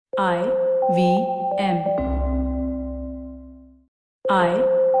IVM.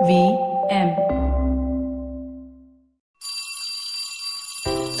 IVM.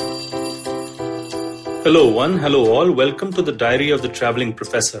 Hello one, hello all. Welcome to the Diary of the Traveling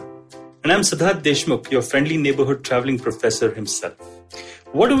Professor. And I'm Siddharth Deshmukh, your friendly neighborhood traveling professor himself.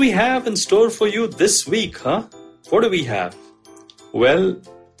 What do we have in store for you this week, huh? What do we have? Well,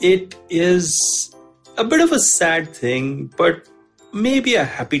 it is a bit of a sad thing, but maybe a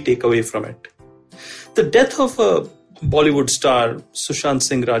happy takeaway from it. The death of a Bollywood star, Sushant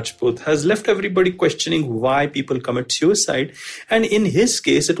Singh Rajput, has left everybody questioning why people commit suicide. And in his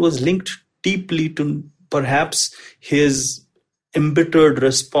case, it was linked deeply to perhaps his embittered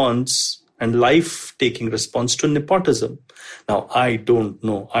response and life-taking response to nepotism. Now, I don't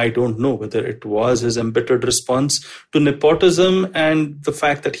know whether it was his embittered response to nepotism and the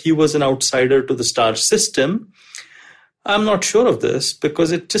fact that he was an outsider to the star system. I'm not sure of this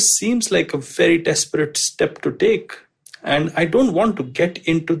because it just seems like a very desperate step to take. And I don't want to get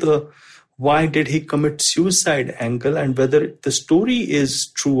into the why did he commit suicide angle and whether the story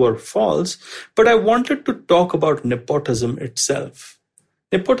is true or false, but I wanted to talk about nepotism itself.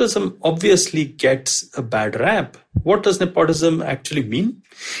 Nepotism obviously gets a bad rap. What does nepotism actually mean?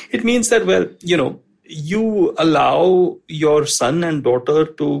 It means that, you allow your son and daughter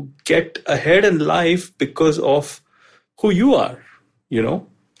to get ahead in life because of who you are,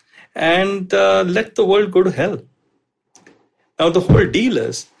 and let the world go to hell. Now, the whole deal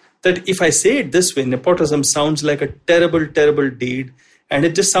is that if I say it this way, nepotism sounds like a terrible, terrible deed, and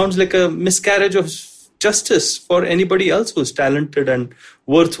it just sounds like a miscarriage of justice for anybody else who's talented and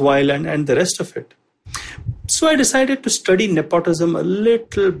worthwhile and the rest of it. So I decided to study nepotism a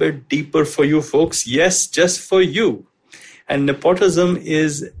little bit deeper for you folks. Yes, just for you. And nepotism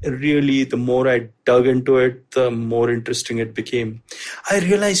is really, the more I dug into it, the more interesting it became. I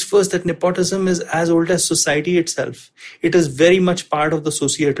realized first that nepotism is as old as society itself. It is very much part of the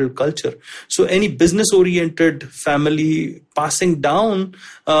societal culture. So any business-oriented family passing down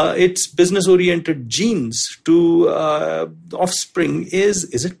its business-oriented genes to offspring,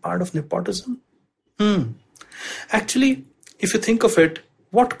 is it part of nepotism? Actually, if you think of it,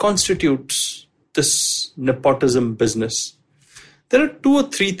 what constitutes this nepotism business? There are 2 or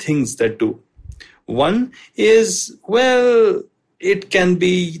 3 things that do. One is, it can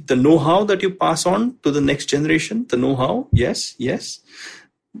be the know-how that you pass on to the next generation, the know-how, yes.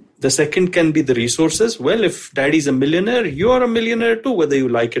 The second can be the resources. Well, if daddy's a millionaire, you're a millionaire too, whether you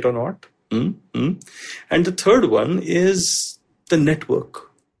like it or not. And the third one is the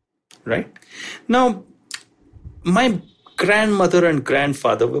network, right? Now, my grandmother and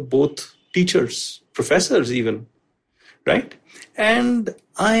grandfather were both teachers, professors even, right? And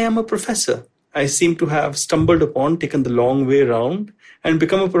I am a professor. I seem to have stumbled upon, taken the long way around and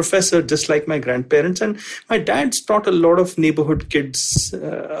become a professor just like my grandparents. And my dad's taught a lot of neighborhood kids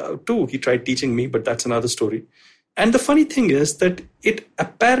too. He tried teaching me, but that's another story. And the funny thing is that it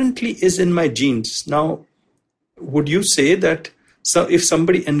apparently is in my genes. Now, would you say that if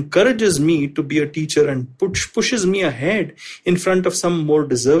somebody encourages me to be a teacher and pushes me ahead in front of some more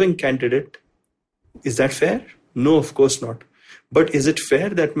deserving candidate, is that fair? No, of course not. But is it fair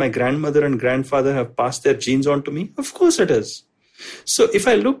that my grandmother and grandfather have passed their genes on to me? Of course it is. So if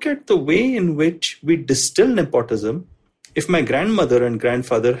I look at the way in which we distill nepotism, if my grandmother and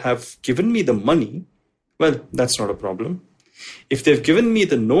grandfather have given me the money, well, that's not a problem. If they've given me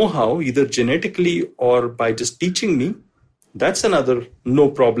the know-how, either genetically or by just teaching me, that's another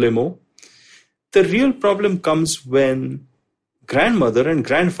no problemo. The real problem comes when grandmother and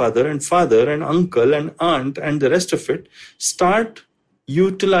grandfather and father and uncle and aunt and the rest of it start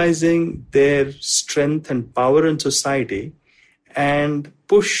utilizing their strength and power in society and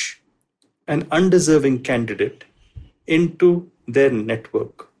push an undeserving candidate into their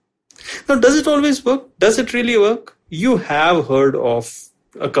network. Now, does it always work? Does it really work? You have heard of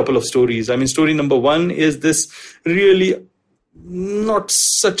a couple of stories. I mean, story number 1 is this really not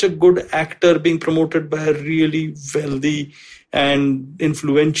such a good actor being promoted by a really wealthy and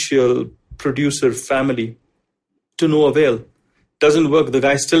influential producer family to no avail. Doesn't work. The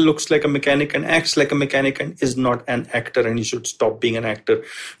guy still looks like a mechanic and acts like a mechanic and is not an actor, and he should stop being an actor.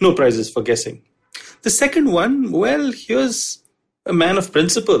 No prizes for guessing. The second one, here's a man of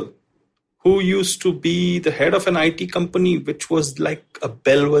principle who used to be the head of an IT company, which was like a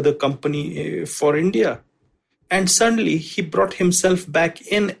bellwether company for India. And suddenly he brought himself back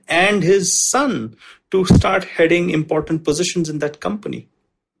in and his son to start heading important positions in that company.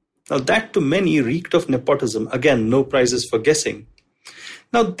 Now that to many reeked of nepotism. Again, no prizes for guessing.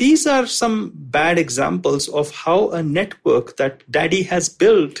 Now, these are some bad examples of how a network that daddy has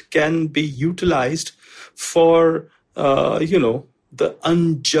built can be utilized for, the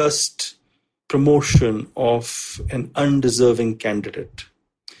unjust promotion of an undeserving candidate.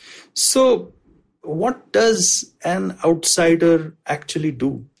 So, what does an outsider actually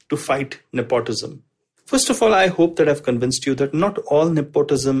do to fight nepotism? First of all, I hope that I've convinced you that not all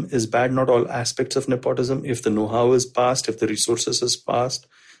nepotism is bad, not all aspects of nepotism. If the know-how is passed, if the resources is passed,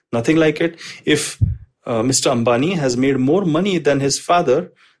 nothing like it. If Mr. Ambani has made more money than his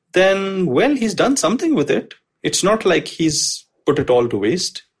father, then, well, he's done something with it. It's not like he's put it all to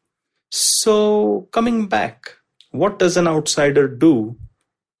waste. So, coming back, what does an outsider do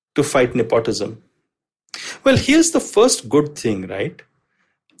to fight nepotism? Well, here's the first good thing, right?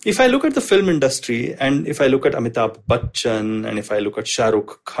 If I look at the film industry, and if I look at Amitabh Bachchan, and if I look at Shah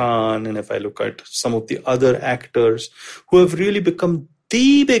Rukh Khan, and if I look at some of the other actors who have really become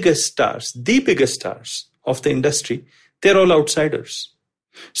the biggest stars of the industry, they're all outsiders.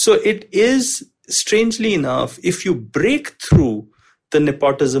 So it is, strangely enough, if you break through the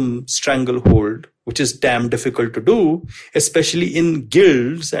nepotism stranglehold, which is damn difficult to do, especially in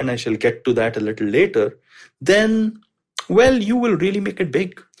guilds, and I shall get to that a little later, then, well, you will really make it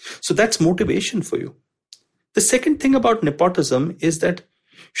big. So that's motivation for you. The second thing about nepotism is that,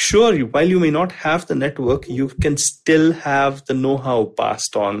 sure, while you may not have the network, you can still have the know-how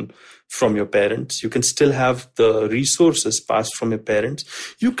passed on from your parents. You can still have the resources passed from your parents.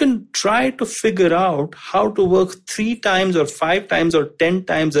 You can try to figure out how to work 3 times or 5 times or 10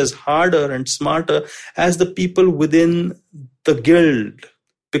 times as harder and smarter as the people within the guild,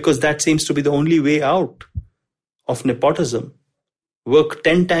 because that seems to be the only way out of nepotism. Work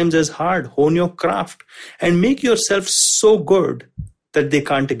 10 times as hard, hone your craft, and make yourself so good that they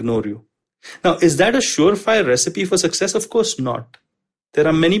can't ignore you. Now, is that a surefire recipe for success? Of course not. There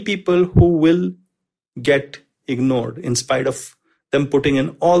are many people who will get ignored in spite of them putting in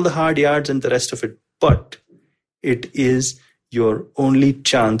all the hard yards and the rest of it. But it is your only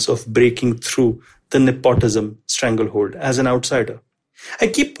chance of breaking through the nepotism stranglehold as an outsider. I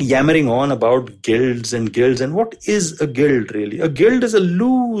keep yammering on about guilds, and what is a guild really? A guild is a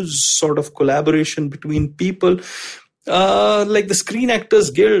loose sort of collaboration between people, like the Screen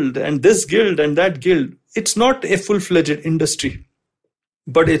Actors Guild and this guild and that guild. It's not a full-fledged industry,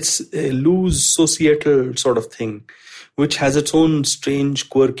 but it's a loose societal sort of thing, which has its own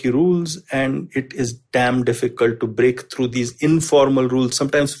strange, quirky rules, and it is damn difficult to break through these informal rules.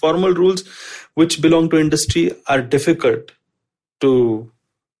 Sometimes formal rules which belong to industry are difficult to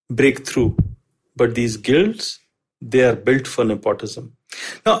break through. But these guilds, they are built for nepotism.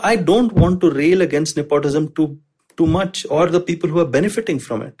 Now, I don't want to rail against nepotism too much, or the people who are benefiting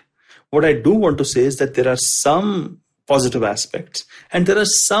from it. What I do want to say is that there are some positive aspects, and there are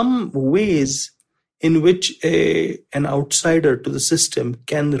some ways in which an outsider to the system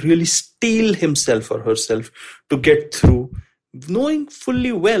can really steel himself or herself to get through, knowing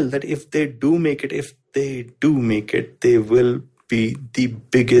fully well that if they do make it, they will be the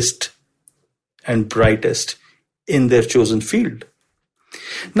biggest and brightest in their chosen field.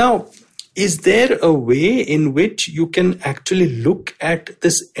 Now, is there a way in which you can actually look at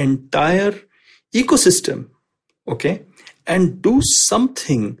this entire ecosystem, okay, and do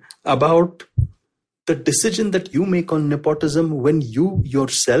something about the decision that you make on nepotism when you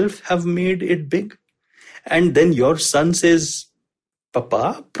yourself have made it big? And then your son says,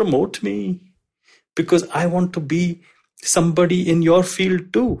 "Papa, promote me because I want to be somebody in your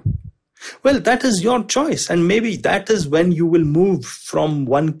field too." Well, that is your choice. And maybe that is when you will move from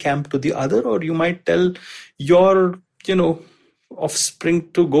one camp to the other, or you might tell your,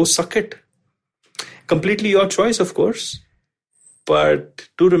 offspring to go suck it. Completely your choice, of course. But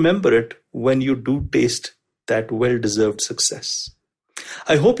do remember it when you do taste that well-deserved success.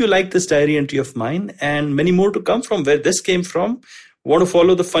 I hope you like this diary entry of mine, and many more to come from where this came from. Want to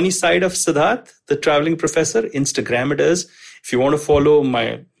follow the funny side of Siddharth, the traveling professor? Instagram it is. If you want to follow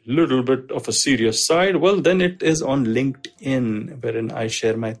my little bit of a serious side, well, then it is on LinkedIn, wherein I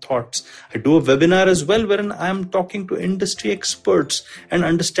share my thoughts. I do a webinar as well, wherein I'm talking to industry experts and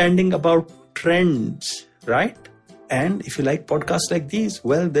understanding about trends, right? And if you like podcasts like these,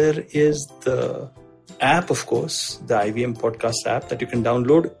 well, there is the app, of course, the IVM Podcast app that you can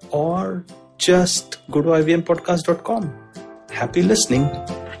download, or just go to ivmpodcast.com. Happy listening.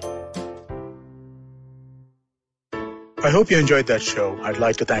 I hope you enjoyed that show. I'd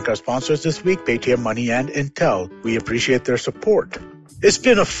like to thank our sponsors this week, Paytm Money and Intel. We appreciate their support. It's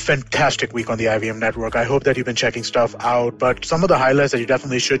been a fantastic week on the IVM network. I hope that you've been checking stuff out, but some of the highlights that you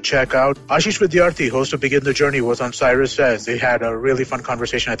definitely should check out. Ashish Vidyarthi, host of Begin the Journey, was on Cyrus Says. They had a really fun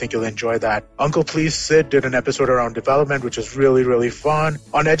conversation. I think you'll enjoy that. Uncle Please Sid did an episode around development, which was really, really fun.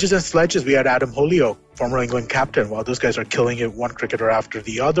 On Edges and Sledges, we had Adam Holyoke, former England captain. Wow, those guys are killing it, one cricketer after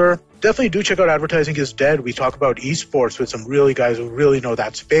the other. Definitely do check out Advertising is Dead. We talk about esports with some really guys who really know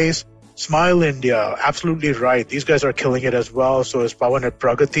that space. Smile India, absolutely right. These guys are killing it as well. So is Pawan at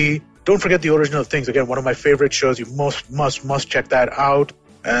Pragati. Don't forget The Original Things. Again, one of my favorite shows. You must check that out.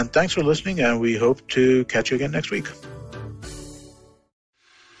 And thanks for listening, and we hope to catch you again next week.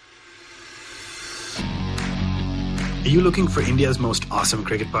 Are you looking for India's most awesome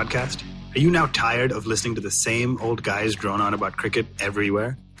cricket podcast? Are you now tired of listening to the same old guys drone on about cricket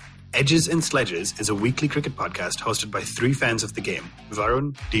everywhere? Edges and Sledges is a weekly cricket podcast hosted by three fans of the game,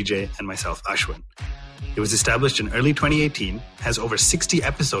 Varun, DJ, and myself, Ashwin. It was established in early 2018, has over 60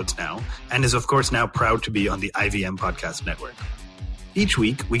 episodes now, and is of course now proud to be on the IVM Podcast Network. Each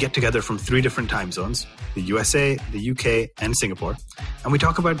week, we get together from 3 different time zones, the USA, the UK, and Singapore, and we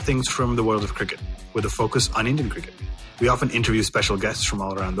talk about things from the world of cricket, with a focus on Indian cricket. We often interview special guests from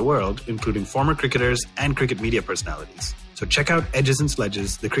all around the world, including former cricketers and cricket media personalities. So check out Edges and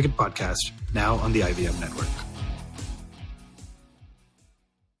Sledges, the cricket podcast, now on the IVM network.